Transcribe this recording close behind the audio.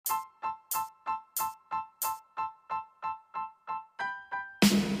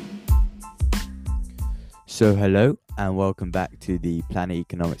So, hello and welcome back to the Planet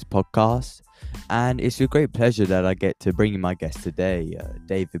Economics podcast. And it's a great pleasure that I get to bring you my guest today,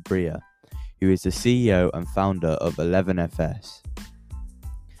 David Breer, who is the CEO and founder of 11FS.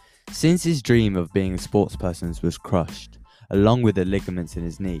 Since his dream of being a sportsperson was crushed, along with the ligaments in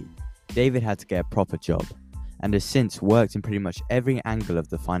his knee, David had to get a proper job and has since worked in pretty much every angle of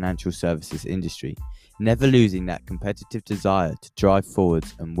the financial services industry, never losing that competitive desire to drive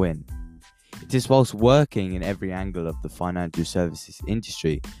forwards and win. It is whilst working in every angle of the financial services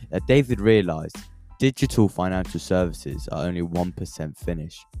industry that David realised digital financial services are only 1%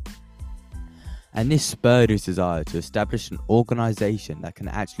 finished. And this spurred his desire to establish an organisation that can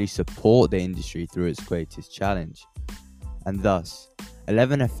actually support the industry through its greatest challenge. And thus,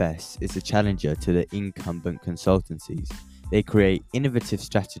 11FS is a challenger to the incumbent consultancies. They create innovative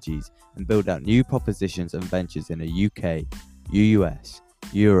strategies and build out new propositions and ventures in the UK, US,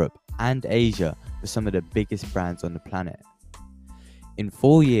 Europe, and Asia for some of the biggest brands on the planet. In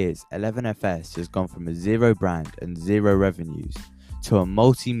 4 years, 11FS has gone from a zero brand and zero revenues to a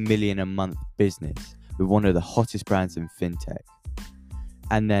multi-million a month business with one of the hottest brands in fintech.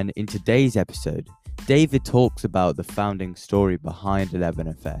 And then in today's episode, David talks about the founding story behind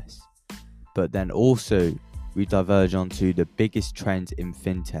 11FS, but then also we diverge onto the biggest trends in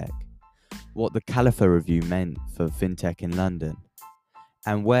fintech, what the Califa review meant for fintech in London,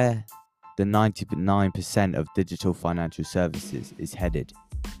 and where the 99% of digital financial services is headed.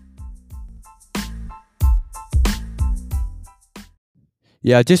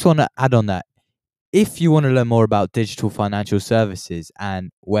 Yeah, I just want to add on that. If you want to learn more about digital financial services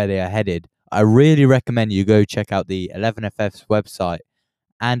and where they are headed, I really recommend you go check out the 11FS website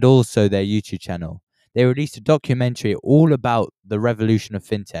and also their YouTube channel. They released a documentary all about the revolution of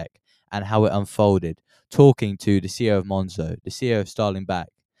fintech and how it unfolded, talking to the CEO of Monzo, the CEO of Starling Bank,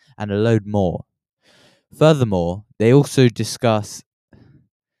 and a load more. Furthermore, they also discuss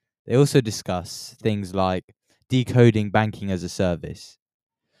things like decoding banking as a service,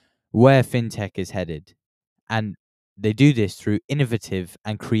 where fintech is headed, and they do this through innovative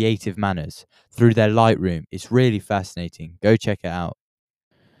and creative manners through their Lightroom. It's really fascinating. Go check it out.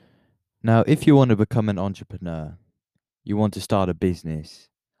 Now, if you want to become an entrepreneur, you want to start a business,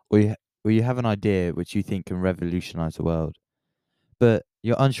 or you have an idea which you think can revolutionize the world, but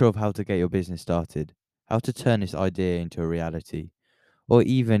you're unsure of how to get your business started, how to turn this idea into a reality, or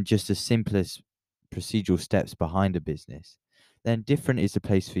even just the simplest procedural steps behind a business, then Different is the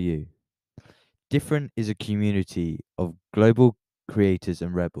place for you. Different is a community of global creators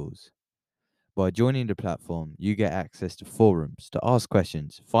and rebels. By joining the platform, you get access to forums to ask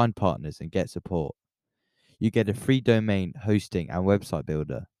questions, find partners, and get support. You get a free domain hosting and website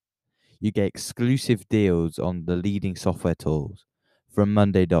builder. You get exclusive deals on the leading software tools from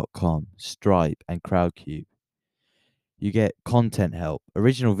Monday.com, Stripe, and Crowdcube. You get content help,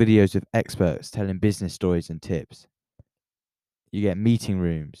 original videos with experts telling business stories and tips. You get meeting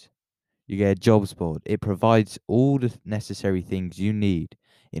rooms. You get a jobs board. It provides all the necessary things you need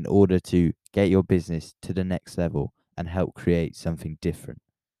in order to get your business to the next level and help create something different.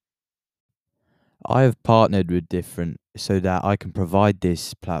 I have partnered with Different so that I can provide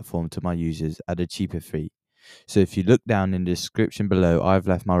this platform to my users at a cheaper fee. So if you look down in the description below, I've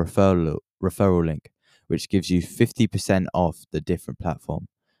left my referral link, which gives you 50% off the Different platform.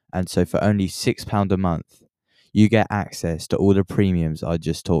 And so for only £6 a month, you get access to all the premiums I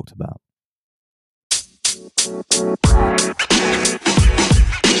just talked about.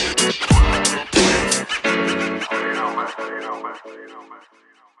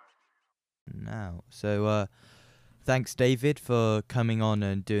 Now, so thanks, David, for coming on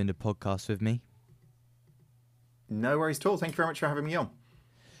and doing the podcast with me. No worries at all. Thank you very much for having me on.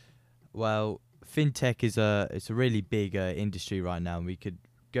 Well, fintech is a really big industry right now, and we could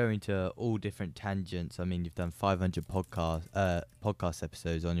go into all different tangents. I mean, you've done 500 podcast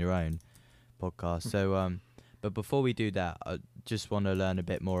episodes on your own podcast. So, but before we do that, I just want to learn a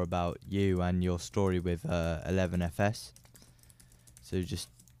bit more about you and your story with 11FS. So just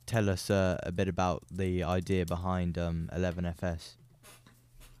tell us a bit about the idea behind 11FS.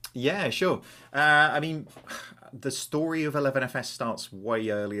 Yeah, sure. I mean, the story of 11FS starts way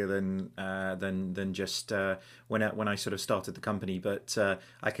earlier than just when I sort of started the company. But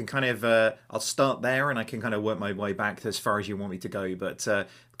I can kind of I'll start there, and I can kind of work my way back as far as you want me to go. But the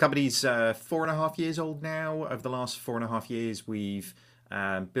company's 4.5 years old now. Over the last 4.5 years, we've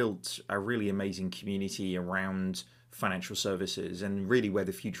built a really amazing community around financial services, and really where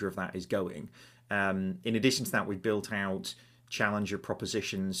the future of that is going. In addition to that, we've built out challenger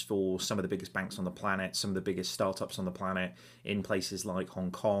propositions for some of the biggest banks on the planet, some of the biggest startups on the planet in places like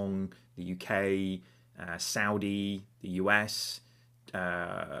Hong Kong, the UK, Saudi, the US,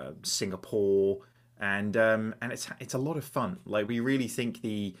 Singapore, and it's a lot of fun. Like we really think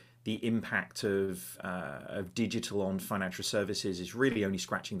the impact of digital on financial services is really only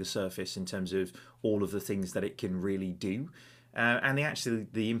scratching the surface in terms of all of the things that it can really do. And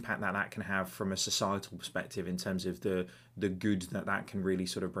the impact that that can have from a societal perspective in terms of the good that that can really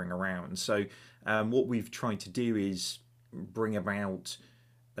sort of bring around. So what we've tried to do is bring about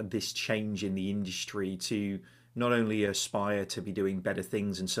this change in the industry to not only aspire to be doing better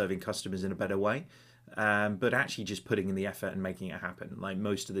things and serving customers in a better way, but actually just putting in the effort and making it happen. Like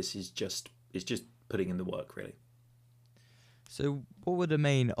most of this is just putting in the work, really. So, what were the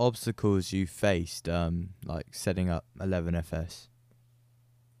main obstacles you faced, like setting up 11FS?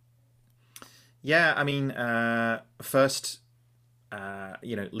 Yeah, I mean, first,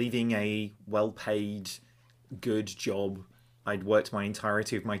 leaving a well-paid, good job. I'd worked my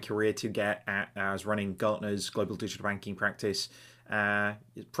entirety of my career to get at. I was running Gartner's global digital banking practice.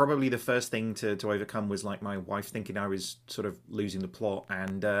 Probably the first thing to overcome was like my wife thinking I was sort of losing the plot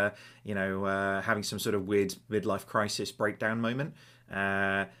and having some sort of weird midlife crisis breakdown moment.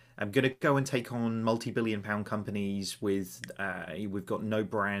 I'm going to go and take on multi-billion-pound companies with we've got no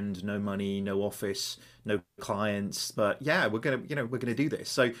brand, no money, no office, no clients, but yeah, we're gonna do this.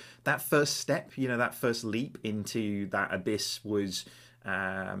 So that first step, that first leap into that abyss was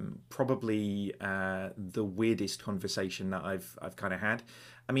probably the weirdest conversation that I've kind of had.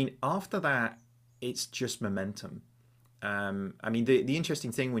 I mean, after that, it's just momentum. I mean, the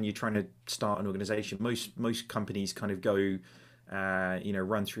interesting thing when you're trying to start an organization, most companies kind of go,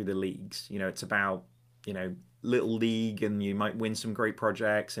 run through the leagues. It's about little league, and you might win some great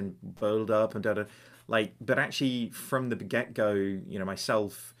projects and build up and da. Like, but actually from the get go,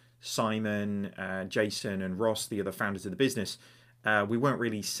 myself, Simon, Jason, and Ross, the other founders of the business, we weren't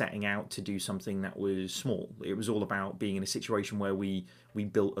really setting out to do something that was small. It was all about being in a situation where we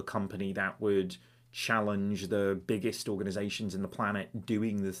built a company that would challenge the biggest organizations in the planet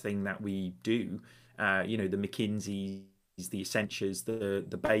doing the thing that we do. The McKinseys, the Accentures,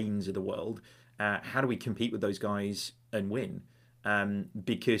 the Bains of the world. How do we compete with those guys and win?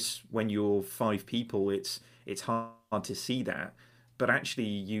 Because when you're five people, it's hard to see that, but actually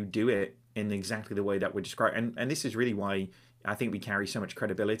you do it in exactly the way that we're describing. And this is really why I think we carry so much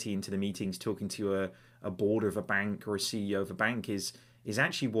credibility into the meetings, talking to a board of a bank or a CEO of a bank is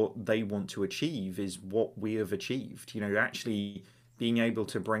actually what they want to achieve is what we have achieved. Actually being able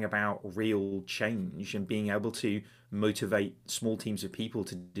to bring about real change and being able to motivate small teams of people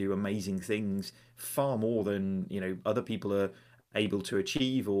to do amazing things far more than other people are able to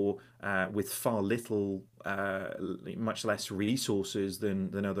achieve, or with far little, much less resources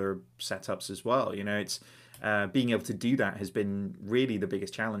than other setups as well. It's being able to do that has been really the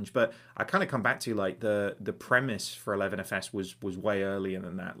biggest challenge. But I kind of come back to like the premise for 11FS was way earlier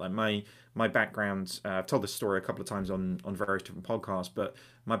than that. Like my background, I've told this story a couple of times on various different podcasts, but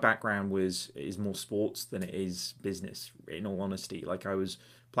my background is more sports than it is business. In all honesty, like I was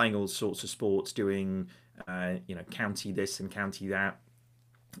playing all sorts of sports, doing county this and county that,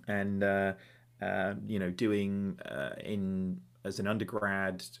 and doing in as an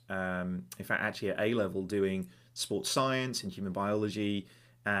undergrad, in fact, actually at A level, doing sports science and human biology,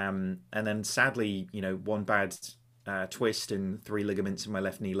 and then sadly, one bad twist and three ligaments in my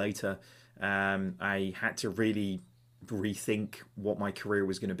left knee later, I had to really rethink what my career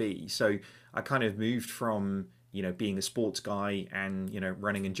was going to be. So I kind of moved from being a sports guy and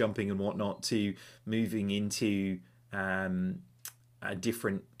running and jumping and whatnot to moving into a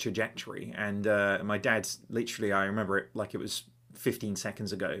different trajectory. And my dad's literally, I remember it like it was 15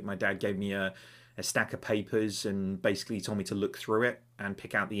 seconds ago. My dad gave me a stack of papers and basically told me to look through it and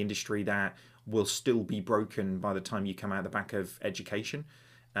pick out the industry that will still be broken by the time you come out the back of education.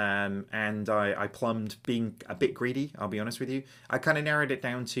 And I plumbed, being a bit greedy, I'll be honest with you. I kind of narrowed it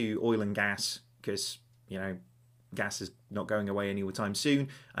down to oil and gas because, gas is not going away anytime soon.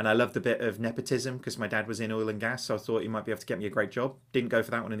 And I loved the bit of nepotism because my dad was in oil and gas. So I thought he might be able to get me a great job. Didn't go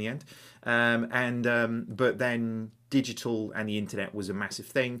for that one in the end. But then digital and the internet was a massive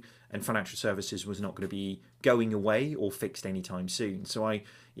thing, and financial services was not going to be going away or fixed anytime soon. So I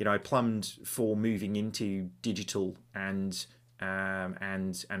plumbed for moving into digital and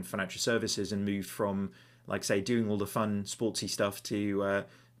financial services, and moved from, like say, doing all the fun sportsy stuff to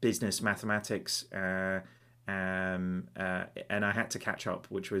business, mathematics, and I had to catch up,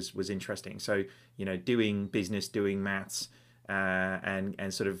 which was interesting. So doing business, doing maths,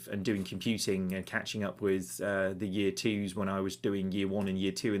 and doing computing and catching up with the year twos when I was doing year one and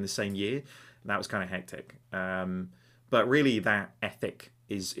year two in the same year. That was kind of hectic. But really, that ethic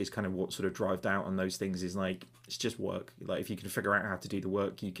is kind of what sort of drives out on those things. Is like it's just work. Like if you can figure out how to do the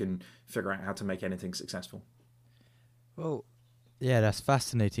work, you can figure out how to make anything successful. Well, yeah, that's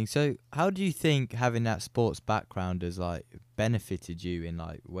fascinating. So, how do you think having that sports background has like benefited you in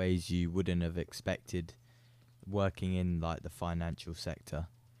like ways you wouldn't have expected working in like the financial sector?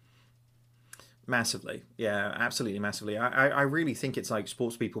 Massively, yeah, absolutely massively. I really think it's like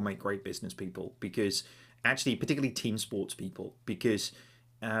sports people make great business people because actually, particularly team sports people, because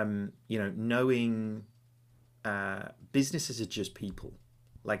knowing businesses are just people.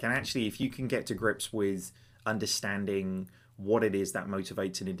 Like, and actually, if you can get to grips with understanding what it is that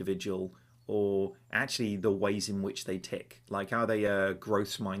motivates an individual, or actually the ways in which they tick, like, are they a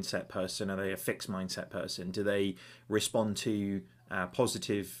growth mindset person? Are they a fixed mindset person? Do they respond to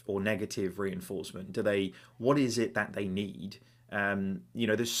positive or negative reinforcement? Do they? What is it that they need?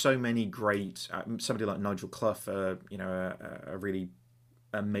 There's so many great. Somebody like Nigel Clough, a really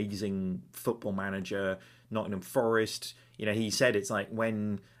amazing football manager, Nottingham Forest. He said it's like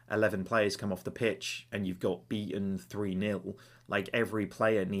when 11 players come off the pitch and you've got beaten 3-0, like every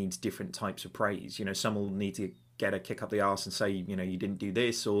player needs different types of praise. Some will need to get a kick up the arse and say, you didn't do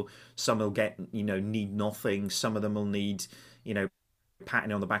this, or some will get, need nothing. Some of them will need, you know,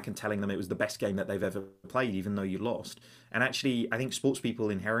 patting on the back and telling them it was the best game that they've ever played, even though you lost. And actually, I think sports people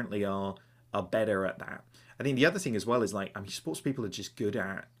inherently are better at that. I think the other thing as well is like, I mean, sports people are just good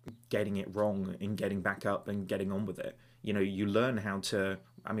at getting it wrong and getting back up and getting on with it. You learn how to.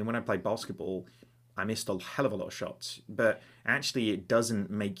 I mean, when I played basketball, I missed a hell of a lot of shots, but actually, it doesn't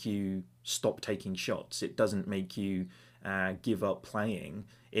make you stop taking shots. It doesn't make you give up playing.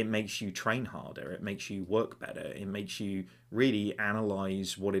 It makes you train harder. It makes you work better. It makes you really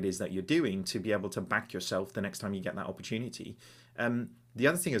analyze what it is that you're doing to be able to back yourself the next time you get that opportunity. The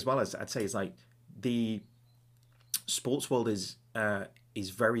other thing as well as I'd say is like the sports world is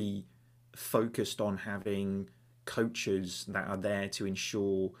very focused on having coaches that are there to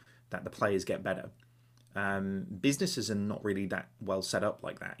ensure that the players get better. Businesses are not really that well set up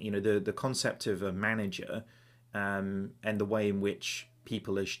like that. The concept of a manager and the way in which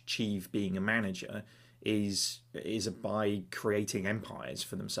people achieve being a manager is by creating empires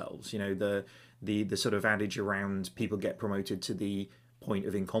for themselves. The sort of adage around people get promoted to the point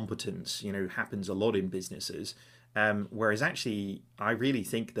of incompetence, happens a lot in businesses. Whereas actually, I really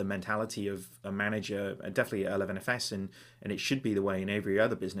think the mentality of a manager, definitely at 11FS, and it should be the way in every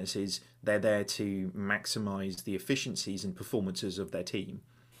other business, is they're there to maximize the efficiencies and performances of their team.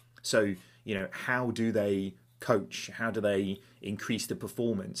 So, how do they coach? How do they increase the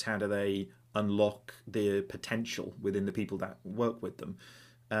performance? How do they unlock the potential within the people that work with them?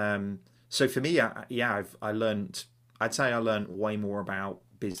 So for me, I learned. I'd say I learned way more about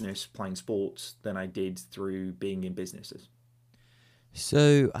business playing sports than I did through being in businesses.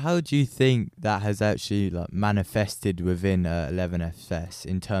 So, how do you think that has actually like manifested within 11FS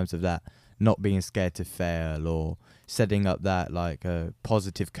in terms of that not being scared to fail or setting up that like a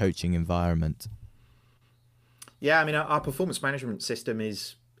positive coaching environment? Yeah, I mean, our performance management system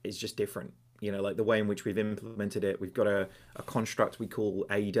is just different. Like the way in which we've implemented it, we've got a construct we call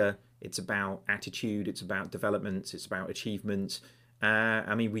AIDA. It's about attitude, it's about development, it's about achievement.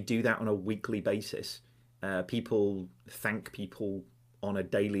 I mean, we do that on a weekly basis. People thank people on a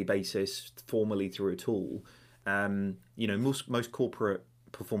daily basis, formally through a tool. Most corporate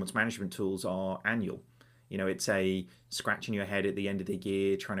performance management tools are annual. It's a scratching your head at the end of the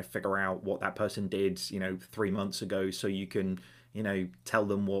year, trying to figure out what that person did, 3 months ago, so you can, tell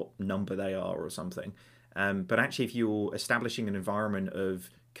them what number they are or something. But actually, if you're establishing an environment of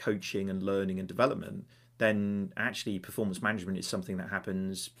coaching and learning and development, then actually performance management is something that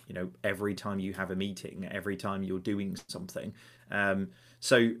happens, every time you have a meeting, every time you're doing something.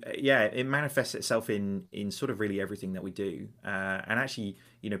 So it manifests itself in sort of really everything that we do, and actually,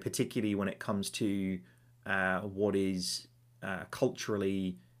 particularly when it comes to what is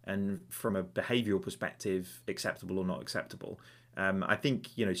culturally and from a behavioural perspective acceptable or not acceptable. I think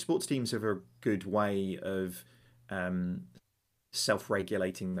sports teams have a good way of um,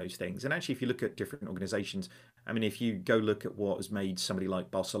 self-regulating those things. And actually, if you look at different organisations, I mean, if you go look at what has made somebody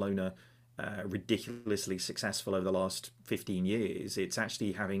like Barcelona ridiculously successful over the last 15 years, it's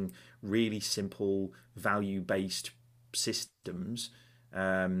actually having really simple value-based systems.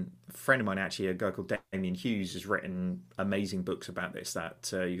 A friend of mine, actually, a guy called Damien Hughes, has written amazing books about this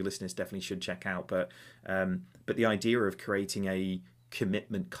that your listeners definitely should check out. But the idea of creating a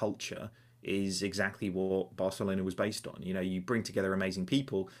commitment culture is exactly what Barcelona was based on. You bring together amazing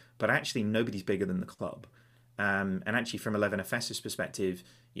people, but actually nobody's bigger than the club. And actually, from 11FS's perspective,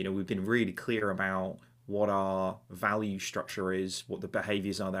 we've been really clear about what our value structure is, what the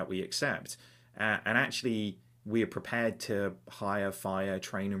behaviors are that we accept, and actually we are prepared to hire, fire,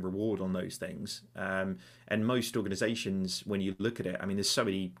 train, and reward on those things. And most organizations, when you look at it, I mean, there's so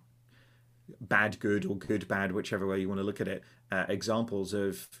many bad good or good bad, whichever way you want to look at it, examples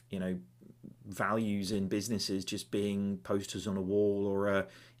of values in businesses just being posters on a wall or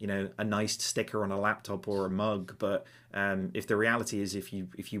a nice sticker on a laptop or a mug. But if the reality is, if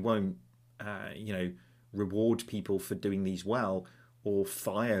you won't reward people for doing these well or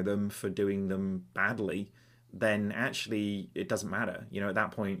fire them for doing them badly, then actually it doesn't matter. At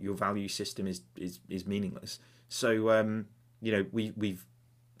that point, your value system is meaningless. So we've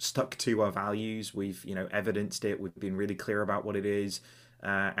stuck to our values. We've evidenced it. We've been really clear about what it is,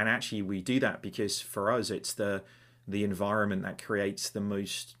 and actually we do that because for us it's the environment that creates the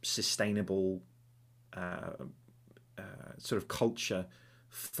most sustainable sort of culture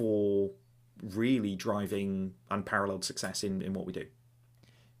for really driving unparalleled success in what we do.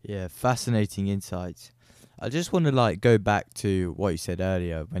 Yeah, fascinating insights. I just want to go back to what you said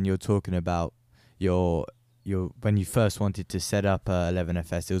earlier when you're talking about your when you first wanted to set up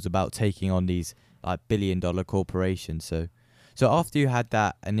 11FS. It was about taking on these billion-dollar corporations. So after you had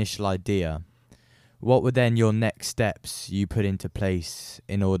that initial idea, what were then your next steps you put into place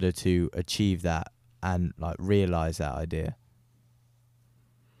in order to achieve that and realize that idea?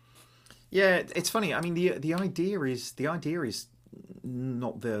 Yeah, it's funny. I mean, the idea is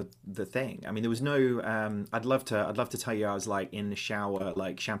not the thing. I mean, there was no. I'd love to tell you I was in the shower,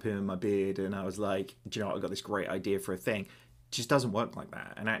 shampooing my beard, and I was like, do you know what? I got this great idea for a thing. It just doesn't work like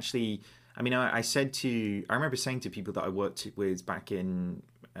that. And actually, I mean, I remember saying to people that I worked with back in,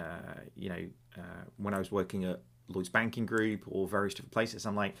 when I was working at Lloyd's Banking Group or various different places,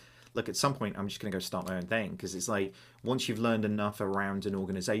 I'm like, look, at some point I'm just going to go start my own thing, because it's once you've learned enough around an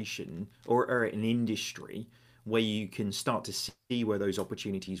organization or an industry where you can start to see where those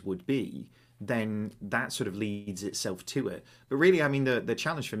opportunities would be, then that sort of leads itself to it. But really, I mean, the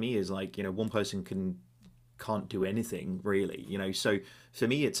challenge for me is one person can't do anything really, So for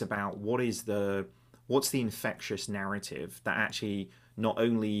me, it's about what's the infectious narrative that actually not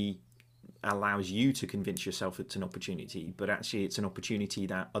only allows you to convince yourself it's an opportunity, but actually it's an opportunity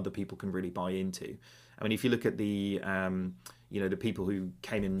that other people can really buy into. I mean, if you look at the people who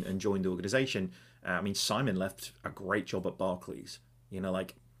came in and joined the organization, I mean, Simon left a great job at Barclays.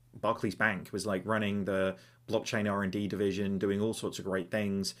 Barclays Bank was running the blockchain R&D division, doing all sorts of great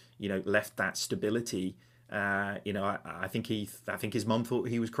things. Left that stability. I think his mum thought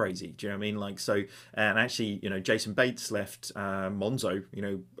he was crazy. Do you know what I mean? So, and actually, Jason Bates left Monzo,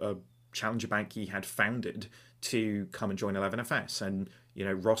 a challenger bank he had founded, to come and join 11FS, and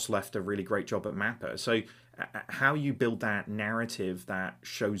Ross left a really great job at Mapper. So how you build that narrative that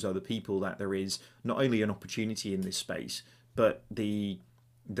shows other people that there is not only an opportunity in this space, but the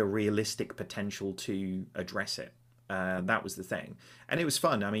realistic potential to address it. That was the thing, and it was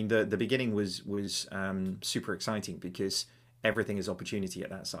fun. I mean, the beginning was super exciting because everything is opportunity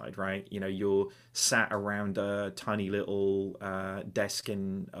at that side, right? You're sat around a tiny little desk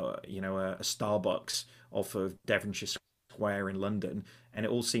in a Starbucks off of Devonshire Square in London, and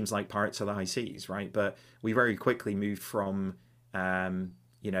it all seems like Pirates of the High Seas, right? But we very quickly moved from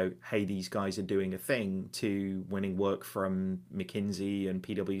hey, these guys are doing a thing, to winning work from McKinsey and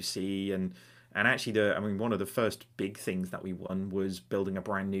PwC, and actually one of the first big things that we won was building a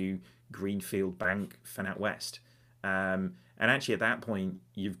brand new greenfield bank for NatWest. And actually, at that point,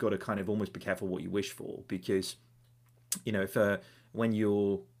 you've got to kind of almost be careful what you wish for, because, if when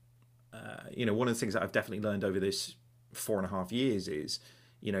you're, one of the things that I've definitely learned over this 4.5 years is,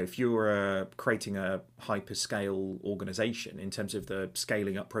 if you're creating a hyperscale organization in terms of the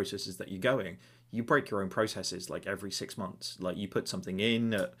scaling up processes that you're going, you break your own processes every 6 months. You put something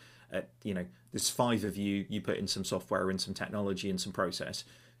in there's 5 of you, you put in some software and some technology and some process.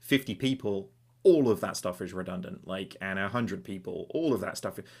 50 people, all of that stuff is redundant, and 100 people, all of that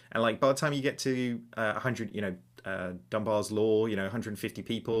stuff. And by the time you get to 100, Dunbar's law, 150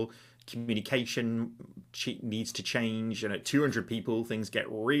 people, communication needs to change, and at 200 people, things get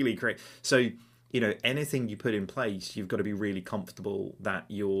really great. So, anything you put in place, you've got to be really comfortable that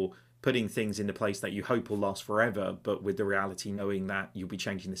you're putting things into place that you hope will last forever, but with the reality knowing that you'll be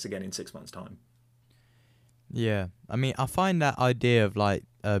changing this again in 6 months' time. Yeah, I mean, I find that idea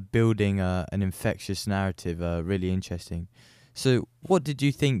of building an infectious narrative really interesting. So, what did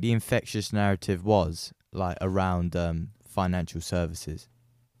you think the infectious narrative was around financial services?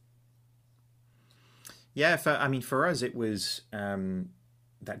 Yeah, for us, it was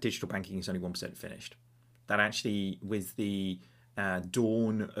that digital banking is only 1% finished. That actually, with the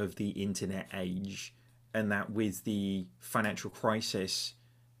dawn of the internet age, and that with the financial crisis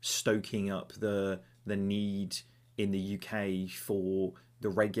stoking up the need in the UK for the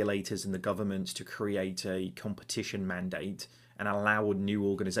regulators and the governments to create a competition mandate and allow new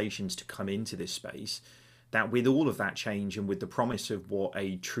organizations to come into this space, that with all of that change and with the promise of what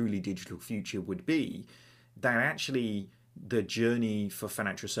a truly digital future would be, that actually the journey for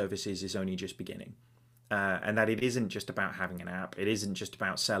financial services is only just beginning. And that it isn't just about having an app. It isn't just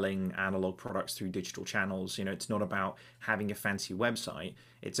about selling analog products through digital channels. You know, it's not about having a fancy website.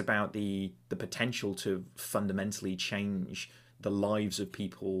 It's about the potential to fundamentally change the lives of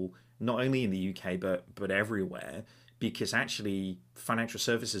people, not only in the UK but everywhere, because actually financial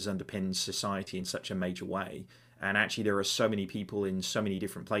services underpins society in such a major way. And actually, there are so many people in so many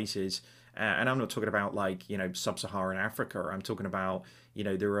different places. And I'm not talking about like, you know, sub-Saharan Africa. I'm talking about, you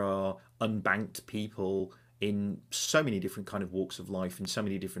know, there are unbanked people in so many different kind of walks of life in so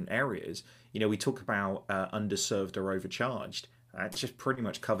many different areas. You know, we talk about underserved or overcharged. That just pretty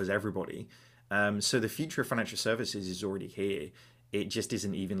much covers everybody. So the future of financial services is already here. It just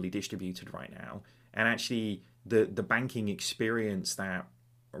isn't evenly distributed right now. And actually, the banking experience that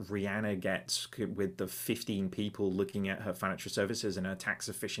Rihanna gets with the 15 people looking at her financial services and her tax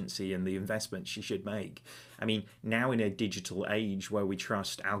efficiency and the investments she should make. I mean, now in a digital age where we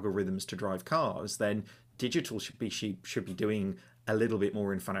trust algorithms to drive cars, then digital should be doing a little bit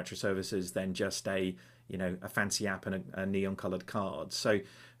more in financial services than just a fancy app and a neon colored card. So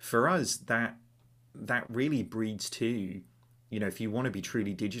for us, that really breeds to, you know, if you want to be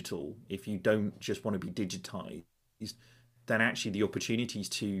truly digital, if you don't just want to be digitized, then actually the opportunities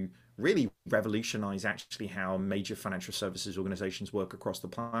to really revolutionize actually how major financial services organizations work across the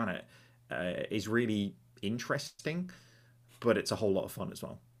planet is really interesting, but it's a whole lot of fun as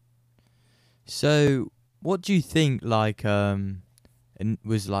well. So, what do you think, like,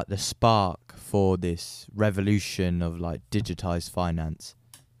 was like the spark for this revolution of like digitized finance?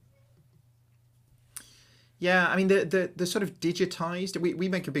 Yeah, I mean the sort of digitized. We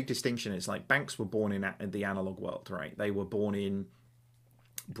make a big distinction. It's like banks were born in the analog world, right? They were born in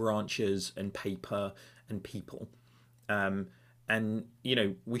branches and paper and people, um, and you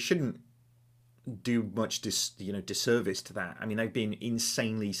know we shouldn't do much disservice to that. I mean they've been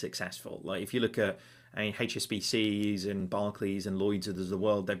insanely successful. Like if you look at HSBCs and Barclays and Lloyds of the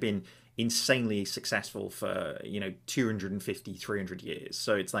world, they've been insanely successful for 250 300 years.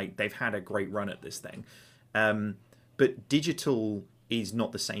 So it's like they've had a great run at this thing. um, but digital is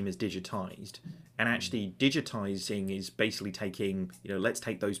not the same as digitized. And actually, digitizing is basically taking, let's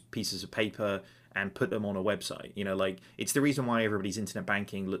take those pieces of paper and put them on a website. Like it's the reason why everybody's internet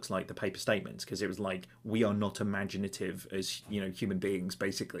banking looks like the paper statements, because it was like we are not imaginative as human beings,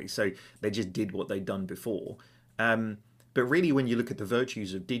 basically. So they just did what they'd done before. Um, but really, when you look at the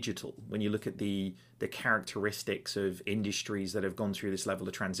virtues of digital, when you look at the characteristics of industries that have gone through this level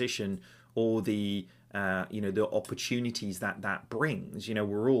of transition, or the opportunities that brings,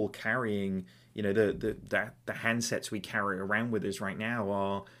 we're all carrying, the handsets we carry around with us right now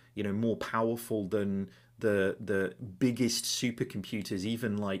are more powerful than the biggest supercomputers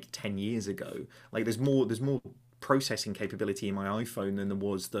even like 10 years ago. Like there's more processing capability in my iPhone than there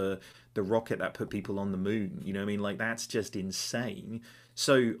was the rocket that put people on the moon. You know what I mean? Like that's just insane.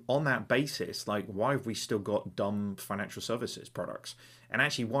 So on that basis, like why have we still got dumb financial services products? And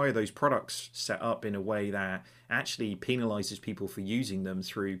actually, why are those products set up in a way that actually penalizes people for using them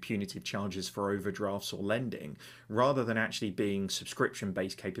through punitive charges for overdrafts or lending, rather than actually being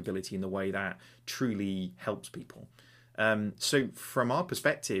subscription-based capability in the way that truly helps people? So from our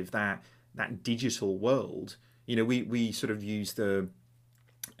perspective, that digital world, we sort of use the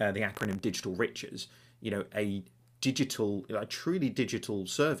acronym digital riches. A truly digital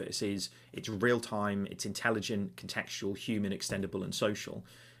service it's real time, it's intelligent, contextual, human, extendable, and social.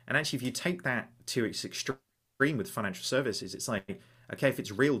 And actually, if you take that to its extreme with financial services, it's like, okay, if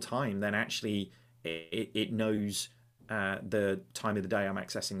it's real time, then actually it knows the time of the day I'm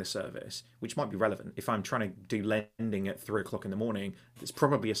accessing the service, which might be relevant. If I'm trying to do lending at 3 o'clock in the morning, it's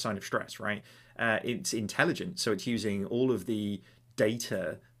probably a sign of stress, right? It's intelligent, so it's using all of the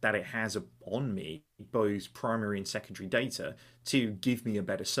data that it has on me, both primary and secondary data, to give me a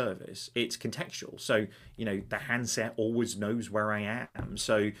better service. It's contextual, so the handset always knows where I am.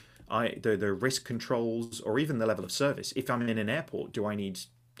 So the risk controls, or even the level of service. If I'm in an airport, do I need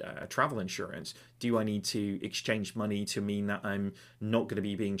travel insurance? Do I need to exchange money to mean that I'm not going to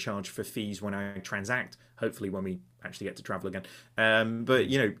be being charged for fees when I transact? Hopefully, when we actually get to travel again. But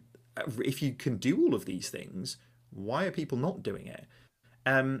if you can do all of these things, why are people not doing it?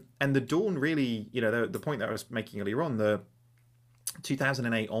 And the dawn really, the point that I was making earlier on,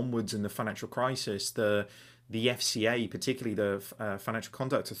 2008 onwards in the financial crisis, the FCA, particularly the Financial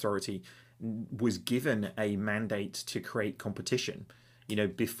Conduct Authority, was given a mandate to create competition.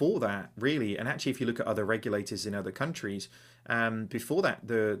 Before that, really, and actually, if you look at other regulators in other countries, before that,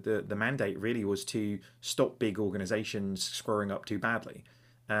 the mandate really was to stop big organizations screwing up too badly.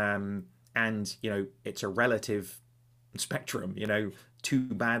 And it's a relative spectrum. Too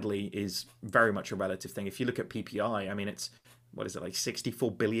badly is very much a relative thing. If you look at PPI, I mean, it's what is it, like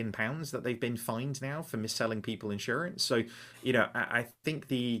 £64 billion that they've been fined now for mis-selling people insurance. So, I think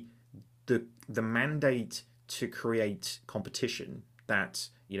the mandate to create competition that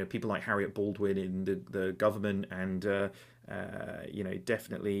people like Harriet Baldwin in the government and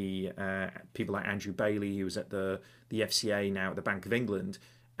definitely people like Andrew Bailey, who was at the FCA, now at the Bank of England,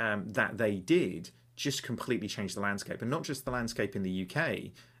 that they did just completely change the landscape, and not just the landscape in the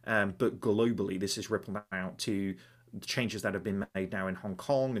UK, but globally. This has rippled out to changes that have been made now in Hong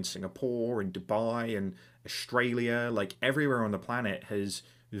Kong and Singapore and Dubai and Australia. Like everywhere on the planet has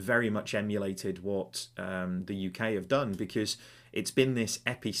very much emulated what the UK have done, because it's been this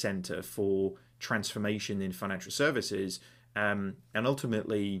epicenter for transformation in financial services, and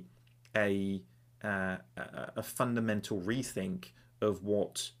ultimately a fundamental rethink of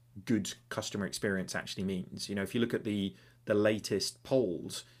what good customer experience actually means. If you look at the latest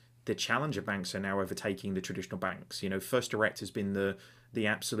polls, the challenger banks are now overtaking the traditional banks. First Direct has been the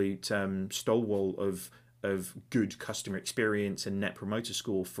absolute stalwart of good customer experience and net promoter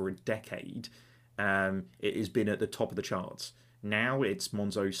score for a decade. It has been at the top of the charts. Now it's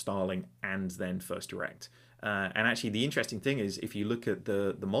Monzo, Starling, and then First Direct. And actually, the interesting thing is, if you look at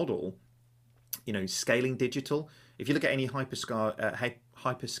the model, scaling digital. If you look at any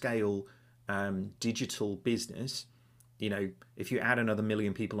hyperscale digital business, if you add another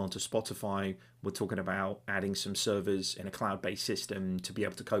million people onto Spotify, we're talking about adding some servers in a cloud-based system to be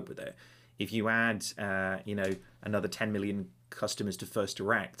able to cope with it. If you add, another 10 million customers to First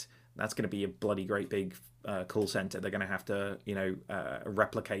Direct, that's going to be a bloody great big call center. They're going to have to,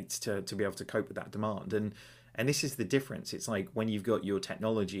 replicate to be able to cope with that demand. And this is the difference. It's like when you've got your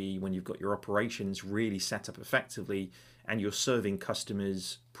technology, when you've got your operations really set up effectively, and you're serving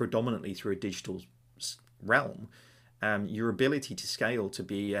customers predominantly through a digital realm, your ability to scale to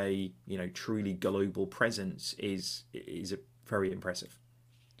be a truly global presence is very impressive.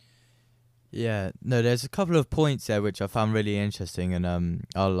 Yeah, no, there's a couple of points there which I found really interesting, and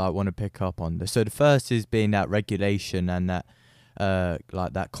I'll want to pick up on. So the first is being that regulation and that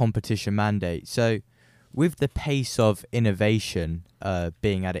that competition mandate. So with the pace of innovation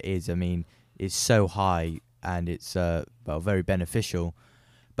being at it is, I mean, is so high, and it's very beneficial.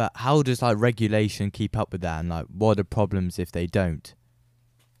 But how does regulation keep up with that, and what are the problems if they don't?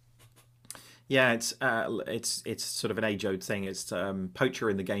 Yeah, it's sort of an age-old thing. It's poacher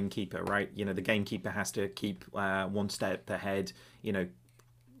and the gamekeeper, right? The gamekeeper has to keep one step ahead.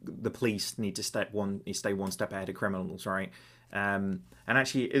 The police need to stay one step ahead of criminals, right? And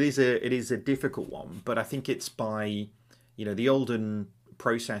actually, it is a difficult one, but I think it's by, the olden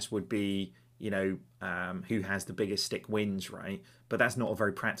process would be, who has the biggest stick wins, right? But that's not a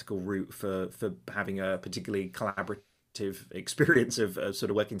very practical route for having a particularly collaborative experience of sort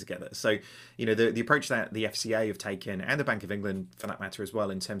of working together. So, the approach that the FCA have taken, and the Bank of England for that matter as well,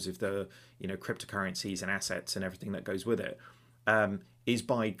 in terms of the cryptocurrencies and assets and everything that goes with it, is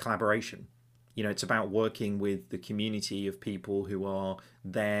by collaboration. It's about working with the community of people who are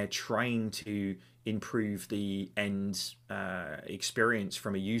there trying to improve the end experience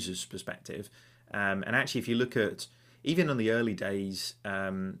from a user's perspective. And actually, if you look at even in the early days,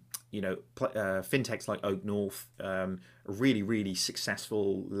 fintechs like Oak North, a really, really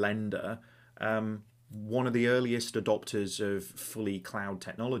successful lender, one of the earliest adopters of fully cloud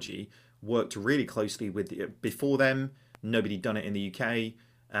technology, worked really closely with before them. Nobody done it in the UK.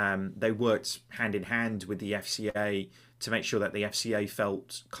 They worked hand in hand with the FCA to make sure that the FCA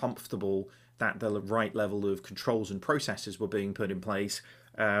felt comfortable that the right level of controls and processes were being put in place,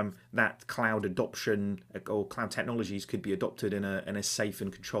 that cloud adoption or cloud technologies could be adopted in a safe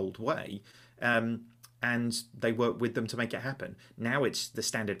and controlled way. And they work with them to make it happen. Now it's the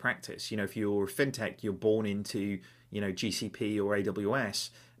standard practice. If you're a fintech, you're born into GCP or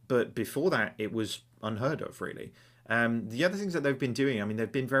AWS, but before that it was unheard of, really. The other things that they've been doing, I mean,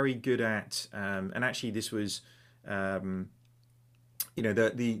 they've been very good at, and actually this was, the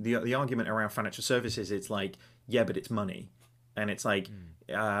argument around financial services. It's like, yeah, but it's money, and it's like,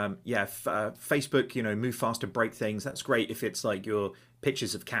 Facebook, move faster, break things. That's great if it's like your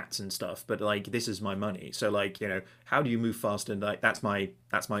pictures of cats and stuff, but this is my money. So how do you move faster? And that's my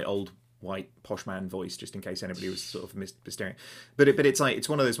old white posh man voice, just in case anybody was sort of mistaken. But it's like it's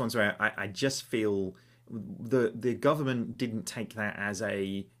one of those ones where I just feel the government didn't take that as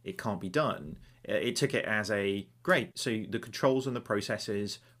a it can't be done. It took it as a great. So the controls and the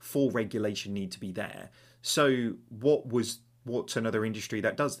processes for regulation need to be there. So what's another industry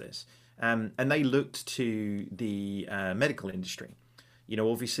that does this? And they looked to the medical industry.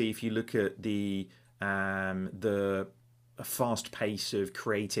 Obviously, if you look at the fast pace of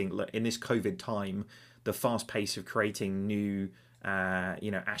creating in this COVID time, the fast pace of creating new,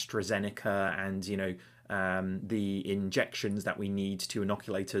 AstraZeneca and the injections that we need to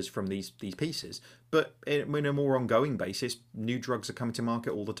inoculate us from these pieces. But in a more ongoing basis, new drugs are coming to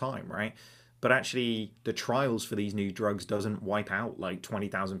market all the time, right? But actually, the trials for these new drugs doesn't wipe out like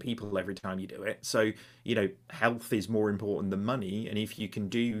 20,000 people every time you do it. So, health is more important than money. And if you can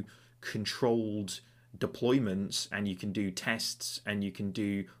do controlled deployments and you can do tests and you can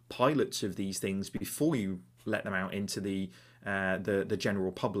do pilots of these things before you let them out into the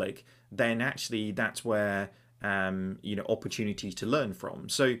general public, then actually that's where opportunities to learn from.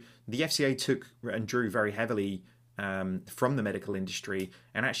 So the FCA took and drew very heavily from the medical industry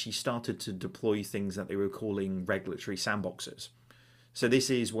and actually started to deploy things that they were calling regulatory sandboxes. So this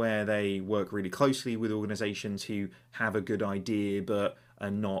is where they work really closely with organizations who have a good idea but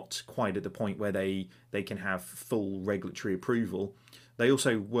are not quite at the point where they can have full regulatory approval. They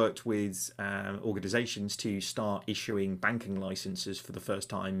also worked with organizations to start issuing banking licenses for the first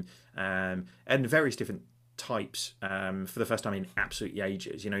time, and various different types for the first time in absolutely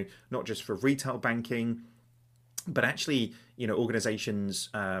ages. Not just for retail banking, but actually, organizations.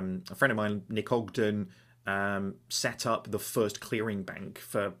 A friend of mine, Nick Ogden, set up the first clearing bank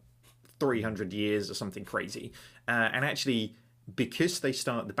for 300 years or something crazy, and actually, because they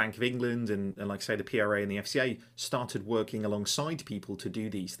start the Bank of England and like I say the PRA and the FCA started working alongside people to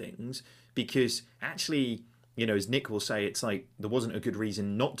do these things, because actually, as Nick will say, it's like there wasn't a good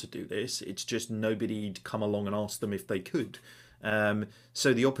reason not to do this. It's just nobody'd come along and asked them if they could.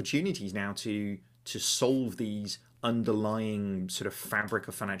 So the opportunities now to solve these underlying sort of fabric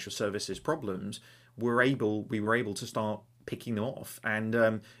of financial services problems, we were able to start picking them off,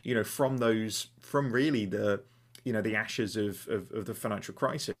 and from really the ashes of the financial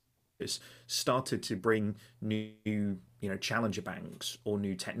crisis, started to bring new challenger banks or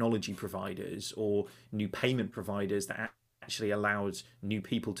new technology providers or new payment providers that actually allowed new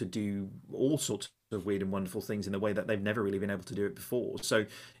people to do all sorts of weird and wonderful things in the way that they've never really been able to do it before. So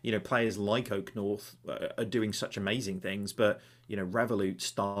players like Oak North are doing such amazing things, but Revolut,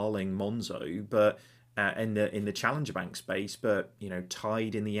 Starling, Monzo, but in the challenger bank space, but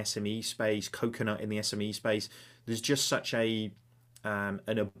Tide in the SME space, Coconut in the SME space. There's just such an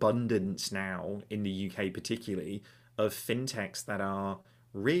abundance now in the UK, particularly, of fintechs that are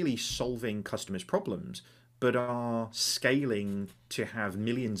really solving customers' problems, but are scaling to have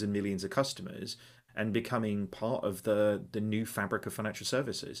millions and millions of customers and becoming part of the new fabric of financial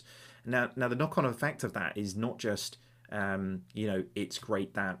services. Now the knock-on effect of that is not just it's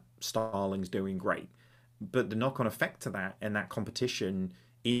great that Starling's doing great, but the knock-on effect to that and that competition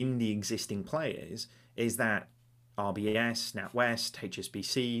in the existing players is that RBS, NatWest,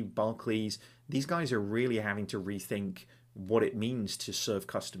 HSBC, Barclays, these guys are really having to rethink what it means to serve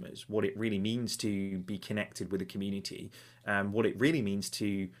customers, what it really means to be connected with a community, what it really means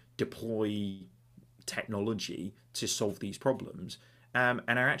to deploy technology to solve these problems, and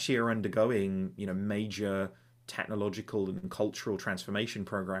are undergoing major technological and cultural transformation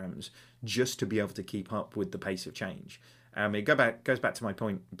programs just to be able to keep up with the pace of change. It goes back to my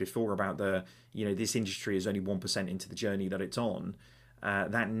point before about this industry is only 1% into the journey that it's on.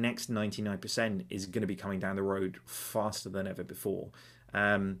 That next 99% is going to be coming down the road faster than ever before.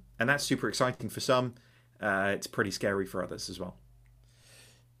 And that's super exciting for some. It's pretty scary for others as well.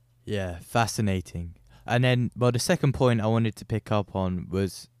 Yeah, fascinating. And then, the second point I wanted to pick up on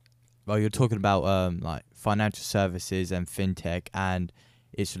was, you're talking about like financial services and fintech and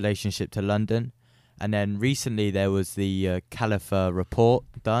its relationship to London. And then recently there was the Califa report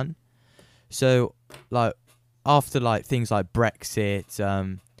done. So, after things like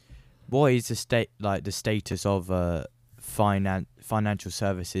Brexit, what is the status of financial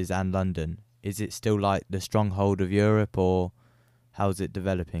services and London? Is it still like the stronghold of Europe, or how's it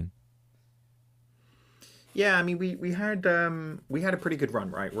developing? Yeah, I mean, we had a pretty good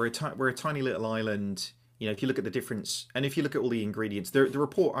run, right? We're a tiny little island. If you look at the difference, and if you look at all the ingredients, the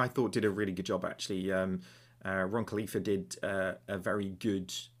report I thought did a really good job actually. Ron Khalifa did a very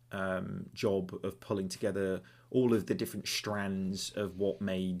good job of pulling together all of the different strands of what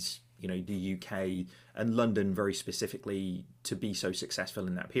made the UK and London very specifically to be so successful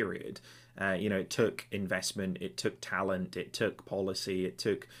in that period. It took investment, it took talent, it took policy, it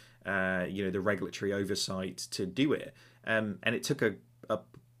took the regulatory oversight to do it, and it took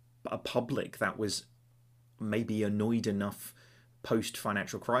a public that was maybe annoyed enough post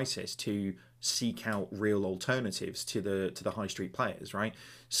financial crisis to seek out real alternatives to the high street players, right?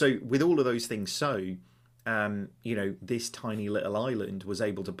 So with all of those things, this tiny little island was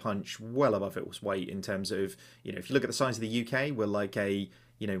able to punch well above its weight in terms of, if you look at the size of the UK, we're like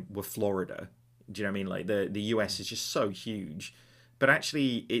we're Florida. Do you know what I mean? Like the US is just so huge, but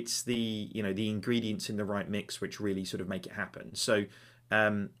actually it's the ingredients in the right mix which really sort of make it happen. So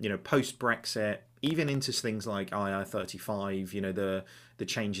post Brexit, even into things like IR35, the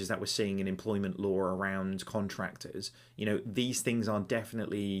changes that we're seeing in employment law around contractors, these things are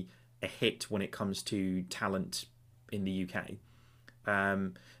definitely a hit when it comes to talent in the UK.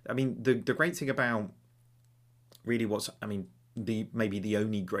 The great thing about really maybe the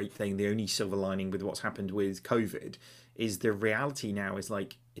only great thing, the only silver lining with what's happened with COVID is the reality now is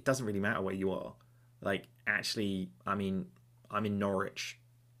like, it doesn't really matter where you are. Like, actually, I'm in Norwich.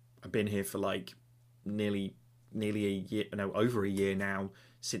 I've been here for like nearly a year, no, over a year now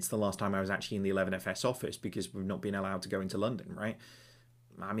since the last time I was actually in the 11FS office because we've not been allowed to go into London, right?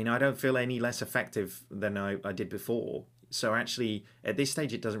 I don't feel any less effective than I did before. So actually, at this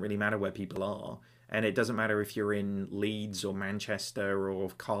stage, it doesn't really matter where people are. And it doesn't matter if you're in Leeds or Manchester or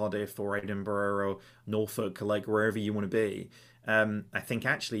Cardiff or Edinburgh or Norfolk, like wherever you want to be. I think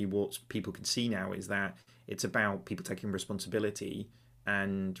actually what people can see now is that it's about people taking responsibility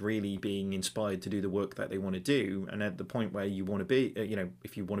and really being inspired to do the work that they want to do. And at the point where you want to be,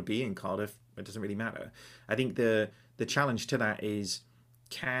 if you want to be in Cardiff, it doesn't really matter. I think the challenge to that is,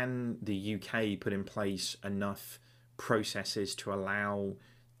 can the UK put in place enough processes to allow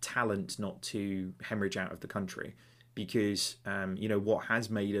talent not to hemorrhage out of the country? Because what has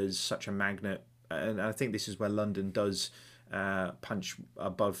made us such a magnet, and I think this is where London does punch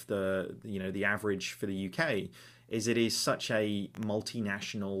above the average for the UK, is it is such a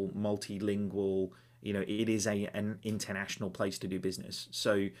multinational, multilingual, it is an international place to do business.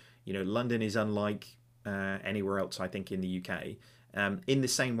 So London is unlike anywhere else, I think, in the UK. In the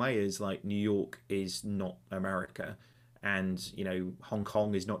same way as like New York is not America, and Hong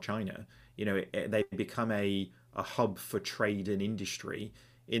Kong is not China. They become a hub for trade and industry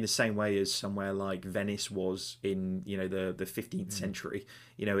in the same way as somewhere like Venice was in the 15th century.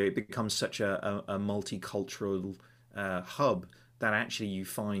 It becomes such a multicultural hub that actually you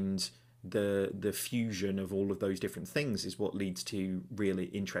find the fusion of all of those different things is what leads to really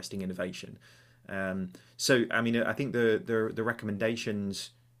interesting innovation. I think the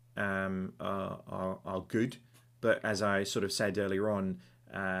recommendations are good, but as I sort of said earlier on,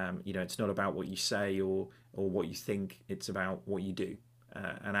 it's not about what you say or what you think; it's about what you do.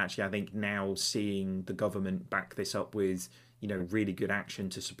 And actually, I think now seeing the government back this up with really good action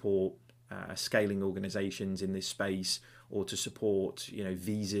to support scaling organisations in this space, or to support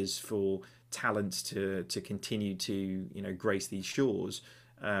visas for talent to continue to grace these shores.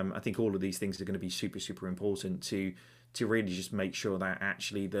 I think all of these things are going to be super, super important to really just make sure that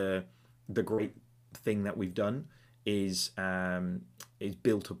actually the great thing that we've done is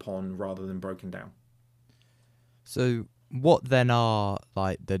built upon rather than broken down. So what then are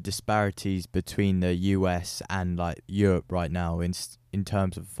like the disparities between the US and like Europe right now in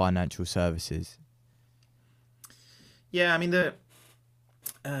terms of financial services? Yeah, the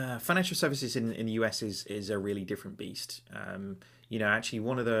financial services in the US is a really different beast. Actually,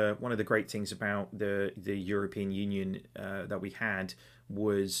 one of the great things about the European Union that we had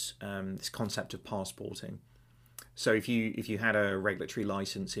was this concept of passporting. So if you had a regulatory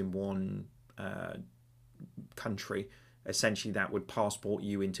license in one country, essentially that would passport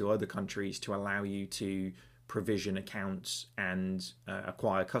you into other countries to allow you to provision accounts and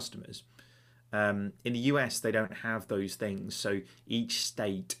acquire customers. In the US, they don't have those things. So each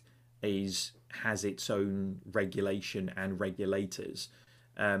state has its own regulation and regulators.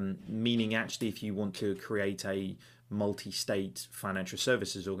 Meaning, actually, if you want to create a multi-state financial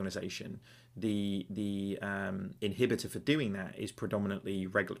services organization, the inhibitor for doing that is predominantly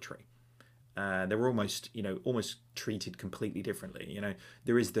regulatory. They're almost treated completely differently.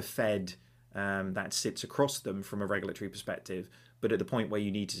 There is the Fed that sits across them from a regulatory perspective, but at the point where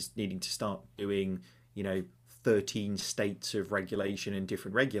you needing to start doing 13 states of regulation and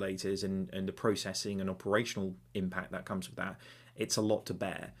different regulators and the processing and operational impact that comes with that, it's a lot to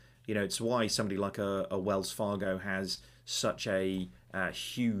bear. It's why somebody like a Wells Fargo has such a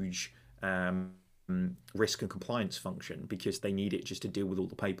huge risk and compliance function because they need it just to deal with all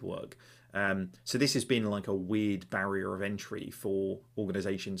the paperwork. So this has been like a weird barrier of entry for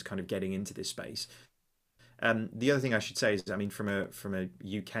organizations kind of getting into this space. The other thing I should say is, I mean, from a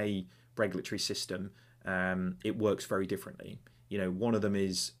UK regulatory system, it works very differently. You know, one of them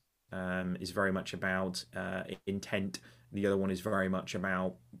is very much about intent. The other one is very much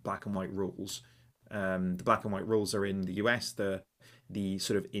about black and white rules. The black and white rules are in the US. The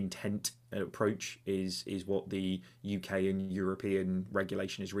sort of intent approach is what the UK and European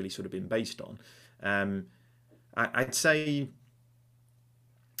regulation has really sort of been based on. I'd say,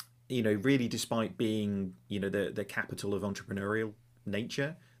 you know, really, despite being, you know, the capital of entrepreneurial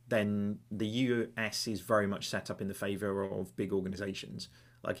nature, then the US is very much set up in the favor of big organizations.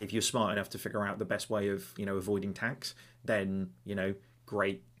 Like, if you're smart enough to figure out the best way of, you know, avoiding tax, then, you know,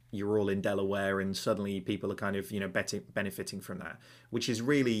 great, you're all in Delaware, and suddenly people are kind of, you know, benefiting from that, which is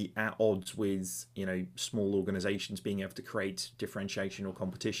really at odds with, you know, small organizations being able to create differentiation or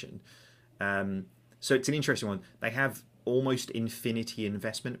competition. So it's an interesting one. They have almost infinity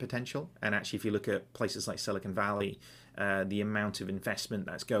investment potential, and actually, if you look at places like Silicon Valley, the amount of investment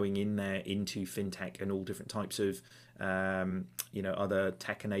that's going in there into fintech and all different types of, you know, other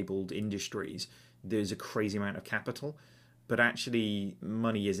tech-enabled industries, there's a crazy amount of capital. But actually,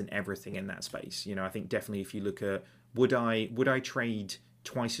 money isn't everything in that space. You know, I think definitely if you look at, would I trade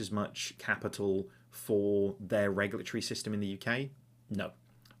twice as much capital for their regulatory system in the UK? No.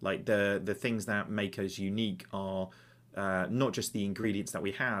 Like, the things that make us unique are not just the ingredients that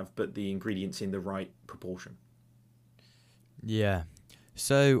we have, but the ingredients in the right proportion. Yeah.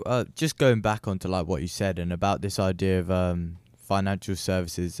 So, just going back onto like what you said and about this idea of financial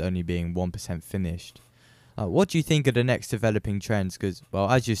services only being 1% finished. What do you think are the next developing trends? Because, well,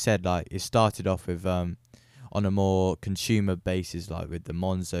 as you said, like it started off with on a more consumer basis, like with the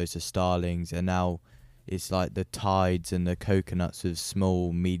Monzos, the Starlings, and now it's like the Tides and the Coconuts of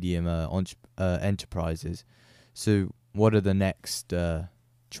small, medium enterprises. So, what are the next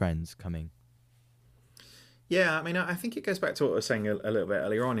trends coming? Yeah, I mean, I think it goes back to what I was saying a little bit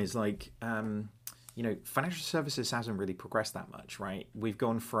earlier on. Is like, you know, financial services hasn't really progressed that much, right? We've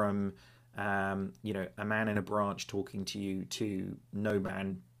gone from, you know, a man in a branch talking to you to no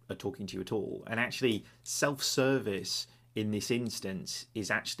man talking to you at all. And actually, self-service in this instance is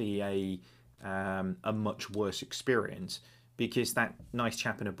actually a much worse experience, because that nice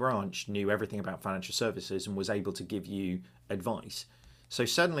chap in a branch knew everything about financial services and was able to give you advice. So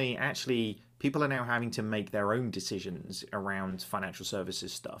suddenly, actually, people are now having to make their own decisions around financial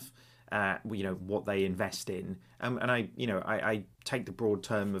services stuff. You know, what they invest in, and I take the broad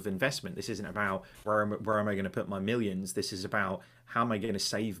term of investment. This isn't about where am I going to put my millions. This is about how am I going to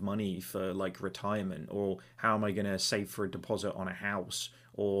save money for like retirement, or how am I going to save for a deposit on a house,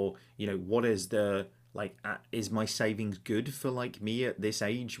 or, you know, what is the, like, is my savings good for like me at this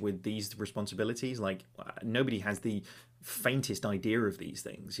age with these responsibilities? Like, nobody has the faintest idea of these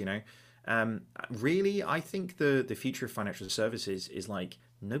things, you know. Really, I think the future of financial services is like,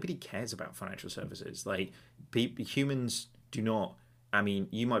 nobody cares about financial services. Like, humans do not. I mean,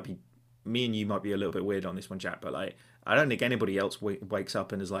 you might be, me and you might be a little bit weird on this one, Jack, but like, I don't think anybody else wakes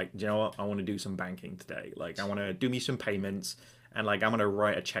up and is like, do you know what? I want to do some banking today. Like, I want to do me some payments, and like, I'm gonna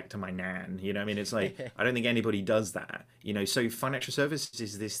write a check to my nan. You know what I mean? It's like, I don't think anybody does that. You know, so financial services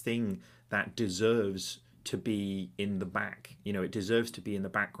is this thing that deserves to be in the back. You know, it deserves to be in the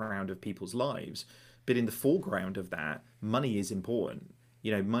background of people's lives. But in the foreground of that, money is important.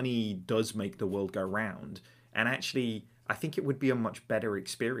 You know, money does make the world go round. And actually, I think it would be a much better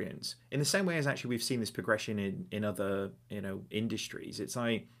experience. In the same way as actually we've seen this progression in other, you know, industries. It's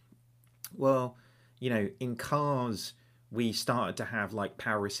like, well, you know, in cars, we started to have like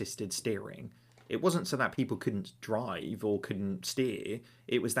power assisted steering. It wasn't so that people couldn't drive or couldn't steer.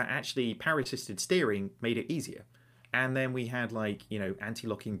 It was that actually power assisted steering made it easier. And then we had, like, you know, anti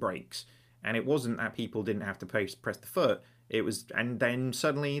locking brakes. And it wasn't that people didn't have to press the foot. It was, and then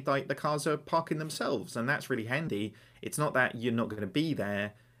suddenly, like, the cars are parking themselves, and that's really handy. It's not that you're not going to be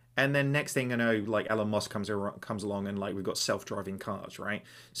there. And then next thing I know, like, Elon Musk comes along, and like we've got self driving cars, right?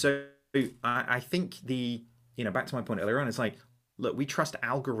 So I think you know, back to my point earlier on, it's like, look, we trust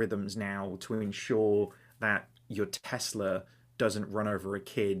algorithms now to ensure that your Tesla doesn't run over a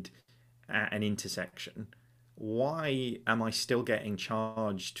kid at an intersection. Why am I still getting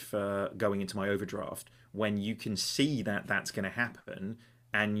charged for going into my overdraft when you can see that that's going to happen,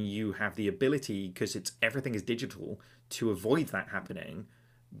 and you have the ability, because it's everything is digital, to avoid that happening,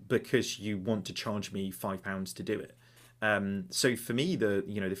 because you want to charge me £5 to do it? So for me,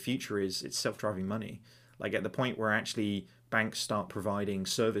 the future is, it's self driving money. Like, at the point where actually banks start providing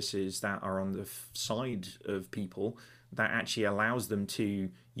services that are on the side of people, that actually allows them to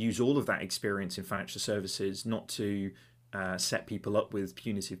use all of that experience in financial services, not to set people up with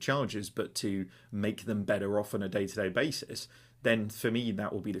punitive charges, but to make them better off on a day-to-day basis, then for me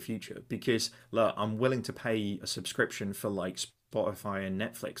that will be the future. Because look, I'm willing to pay a subscription for like Spotify and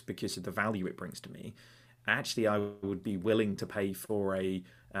Netflix because of the value it brings to me. Actually, I would be willing to pay for a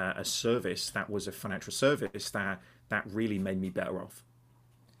service that was a financial service that really made me better off.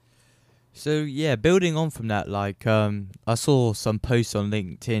 So yeah, building on from that, like I saw some posts on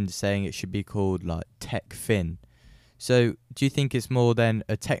LinkedIn saying it should be called like TechFin. So do you think it's more than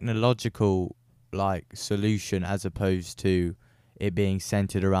a technological like solution as opposed to it being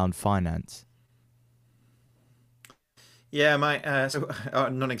centered around finance? Yeah, my our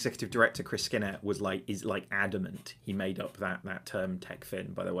non-executive director Chris Skinner is like adamant he made up that term tech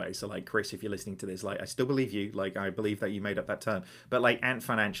fin. By the way, so like Chris, if you're listening to this, like I still believe you. Like I believe that you made up that term. But like Ant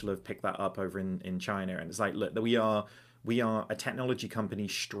Financial have picked that up over in China, and it's like look, we are a technology company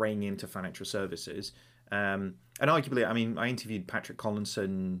straying into financial services. And arguably, I mean, I interviewed Patrick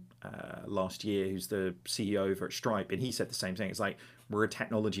Collinson last year, who's the CEO over at Stripe, and he said the same thing. It's like we're a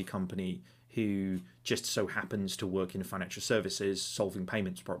technology company who just so happens to work in financial services, solving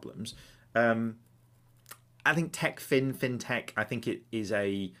payments problems. Um, I think fintech. I think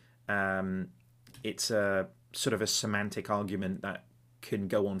um, it's a sort of a semantic argument that can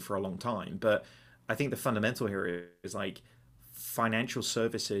go on for a long time. But I think the fundamental here is like financial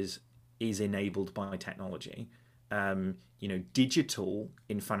services is enabled by technology. Digital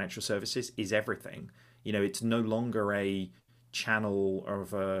in financial services is everything. It's no longer a channel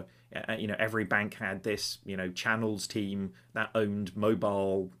of every bank had this channels team that owned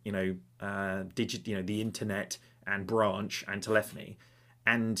mobile, the internet and branch and telephony,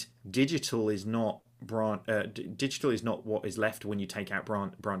 and digital is not what is left when you take out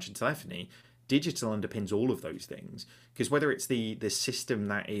branch and telephony. Digital underpins all of those things, because whether it's the system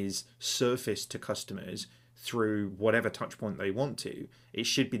that is surfaced to customers through whatever touch point they want to, it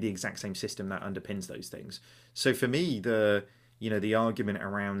should be the exact same system that underpins those things. So for me, the argument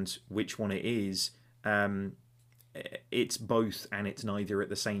around which one it is, um, it's both and it's neither at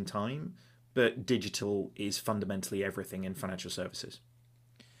the same time. But digital is fundamentally everything in financial services.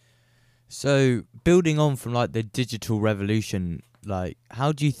 So building on from like the digital revolution, like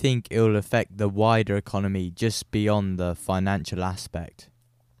how do you think it will affect the wider economy just beyond the financial aspect?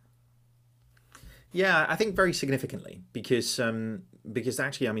 Yeah, I think very significantly, because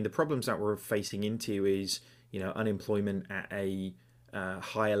actually, I mean, the problems that we're facing into is unemployment at a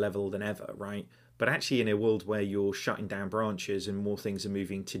higher level than ever, right? But actually, in a world where you're shutting down branches and more things are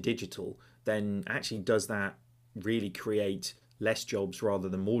moving to digital, then actually does that really create less jobs rather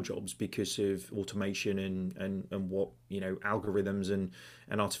than more jobs because of automation and what algorithms and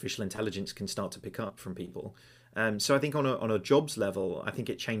artificial intelligence can start to pick up from people. So I think on a jobs level, I think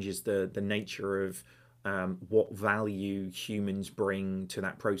it changes the nature of what value humans bring to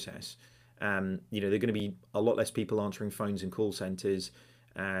that process. There are going to be a lot less people answering phones in call centers.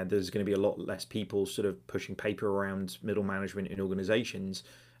 There's going to be a lot less people sort of pushing paper around middle management in organizations,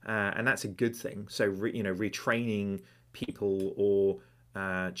 and that's a good thing. So retraining people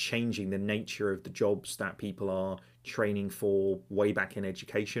or changing the nature of the jobs that people are training for way back in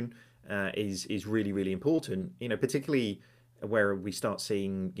education is really really important. Particularly where we start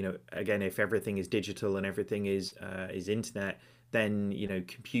seeing again, if everything is digital and everything is internet, then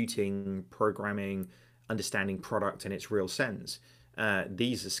computing, programming, understanding product in its real sense.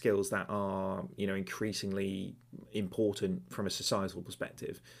 These are skills that are increasingly important from a societal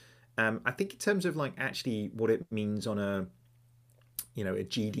perspective. I think in terms of like actually what it means on a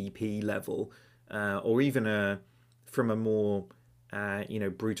GDP level, or even from a more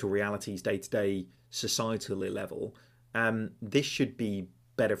brutal realities day to day societally level, this should be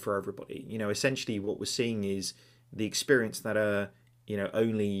better for everybody. Essentially what we're seeing is the experience that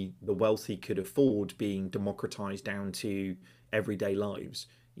only the wealthy could afford being democratized down to everyday lives.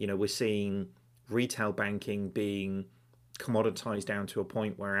 We're seeing retail banking being commoditized down to a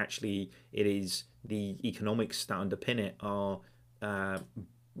point where actually it is the economics that underpin it are uh,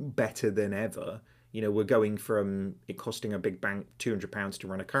 better than ever. We're going from it costing a big bank £200 to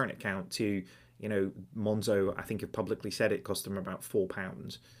run a current account to Monzo, I think, have publicly said it cost them about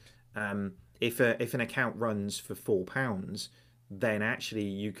 £4. If an account runs for £4, then actually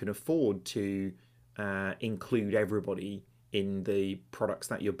you can afford to include everybody in the products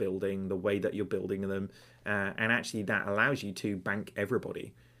that you're building, the way that you're building them, and actually that allows you to bank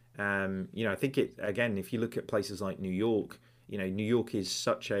everybody. I think it again. If you look at places like New York, New York is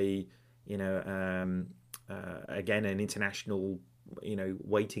such a you know again, an international,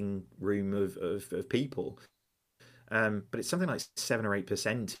 waiting room of people. But it's something like 7 or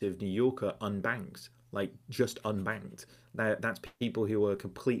 8% of New York are unbanked, like just unbanked. That's people who are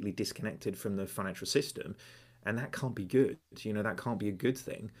completely disconnected from the financial system, and that can't be good. That can't be a good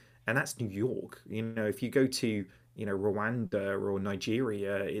thing. And that's New York. If you go to Rwanda or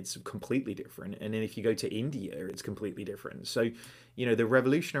Nigeria, it's completely different. And then if you go to India, it's completely different. So, the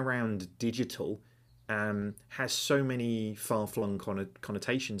revolution around digital has so many far-flung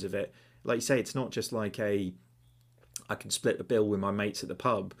connotations of it. Like you say, it's not just like I can split the bill with my mates at the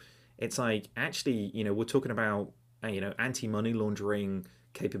pub. It's like, actually, we're talking about anti-money laundering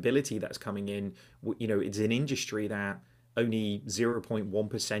capability that's coming in. It's an industry that only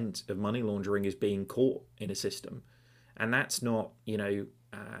 0.1% of money laundering is being caught in a system, and that's not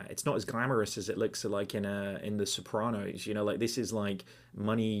it's not as glamorous as it looks like in the Sopranos. Like, this is like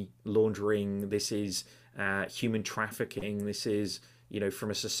money laundering. This is human trafficking. This is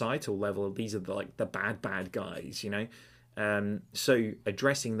from a societal level, these are the bad guys. So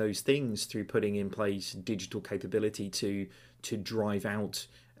addressing those things through putting in place digital capability to drive out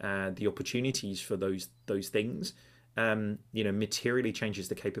the opportunities for those things, materially changes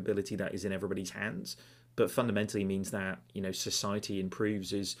the capability that is in everybody's hands, but fundamentally means that society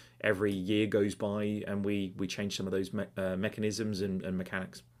improves as every year goes by and we change some of those mechanisms and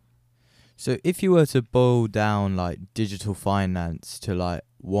mechanics. So if you were to boil down like digital finance to like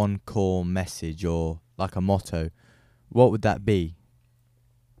one core message or like a motto, what would that be?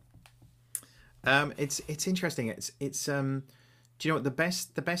 It's interesting. It's do you know what,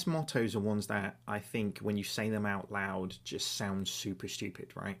 the best mottos are ones that I think when you say them out loud just sound super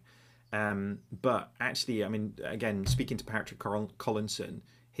stupid, right? But actually, I mean, again, speaking to Patrick Collinson,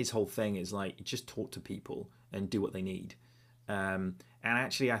 his whole thing is like, just talk to people and do what they need. And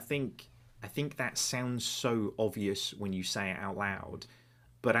actually, I think that sounds so obvious when you say it out loud,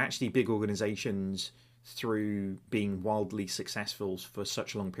 but actually, big organizations, through being wildly successful for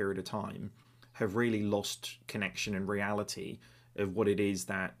such a long period of time, have really lost connection and reality of what it is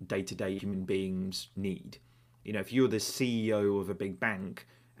that day to day human beings need. If you're the CEO of a big bank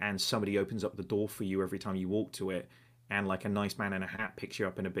and somebody opens up the door for you every time you walk to it, and like a nice man in a hat picks you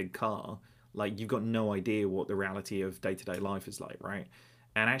up in a big car, like, you've got no idea what the reality of day to day life is like, right?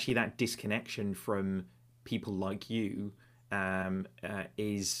 And actually, that disconnection from people like you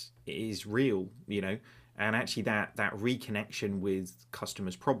is real, and actually that reconnection with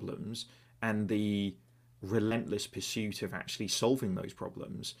customers' problems and the relentless pursuit of actually solving those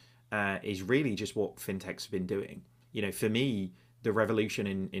problems is really just what fintech's been doing. For me, the revolution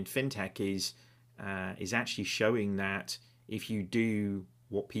in fintech is actually showing that if you do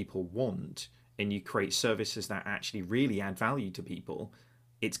what people want and you create services that actually really add value to people,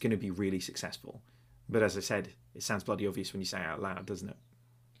 it's going to be really successful. But as I said, it sounds bloody obvious when you say it out loud, doesn't it?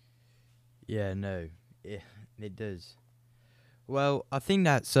 Yeah, no, it does. Well, I think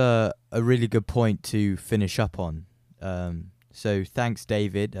that's a really good point to finish up on. So thanks,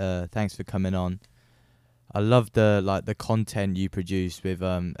 David. Thanks for coming on. I love the content you produce with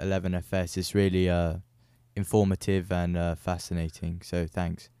 11FS. It's really informative and fascinating. So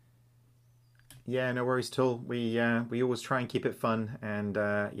thanks. Yeah, no worries at all. We always try and keep it fun, and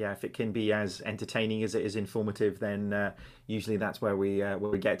yeah, if it can be as entertaining as it is informative, then usually that's where we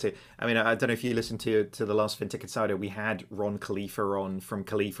get to. I mean, I don't know if you listened to the last FinTech Insider. We had Ron Khalifa on from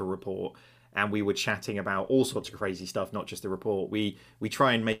Khalifa Report, and we were chatting about all sorts of crazy stuff, not just the report. We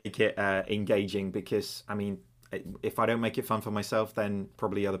try and make it engaging because, I mean, if I don't make it fun for myself, then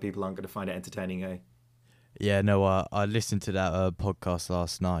probably other people aren't going to find it entertaining, eh? Yeah, no, I listened to that podcast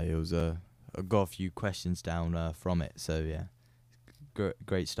last night. It was I got a few questions down from it. So yeah,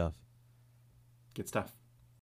 great stuff. Good stuff.